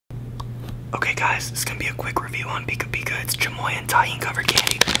Okay guys, this is gonna be a quick review on Pica-Pica. It's chamoy and tahini covered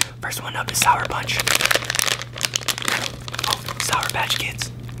candy. First one up is Sour Punch. Oh, Sour Patch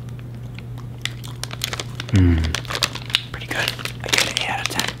Kids. Pretty good. I give it an 8 out of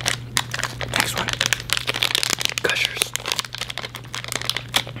 10. Next one. Gushers.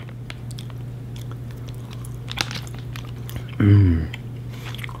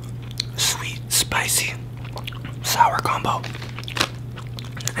 Sweet, spicy, sour combo.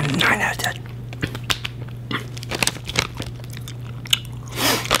 And 9 out of 10.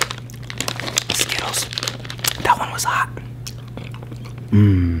 Skittles. That one was hot.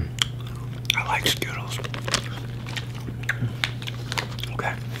 I like Skittles.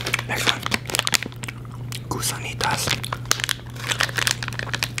 Okay, next one. Gusanitas.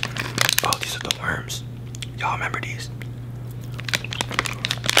 Oh, these are the worms. Y'all remember these?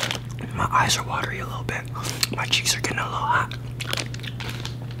 My eyes are watery a little bit. My cheeks are getting a little hot.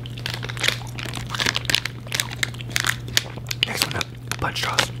 Next one up, punch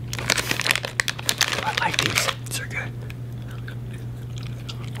straws. I like these. These are good.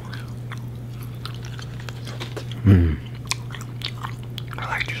 I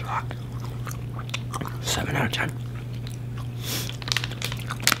like these a lot. 7 out of 10.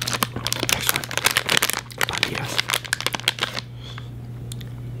 Next one, Papitas.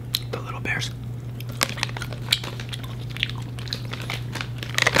 The little bears.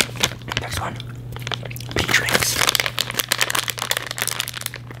 Next one, pea drinks.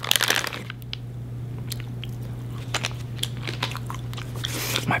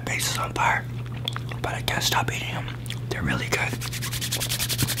 My face is on fire, but I can't stop eating them. They're really good.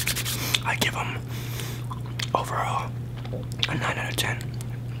 I give them overall a 9 out of 10.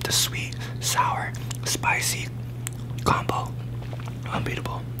 The sweet, sour, spicy combo.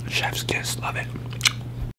 Unbeatable. Chef's kiss. Love it.